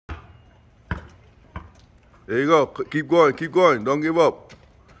There you go. Keep going, keep going. Don't give up.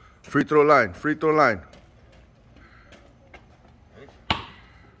 Free throw line, free throw line.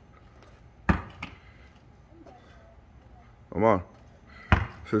 Come on.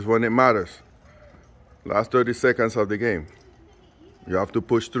 This is when it matters. Last 30 seconds of the game. You have to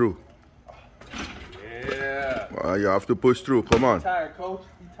push through. Yeah. You have to push through. Come on. Be tired, coach.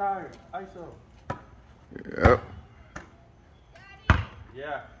 Be tired. ISO. Yep.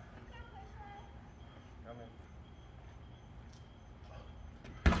 Yeah.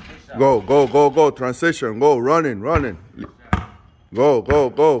 Go, go, go, go. Transition. Go. Running, running. Go, go,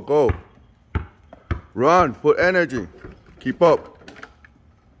 go, go. Run. Put energy. Keep up.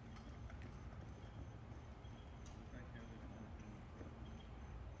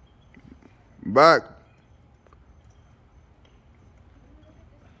 Back.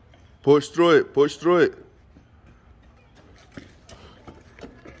 Push through it. Push through it.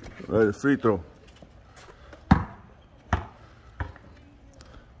 Ready, free throw.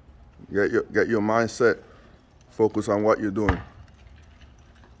 Get your mindset. Focus on what you're doing.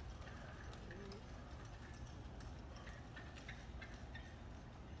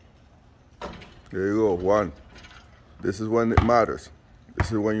 There you go. One. This is when it matters.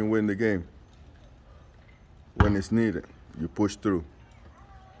 This is when you win the game. When it's needed, you push through.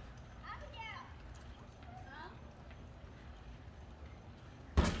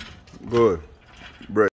 Good. Break.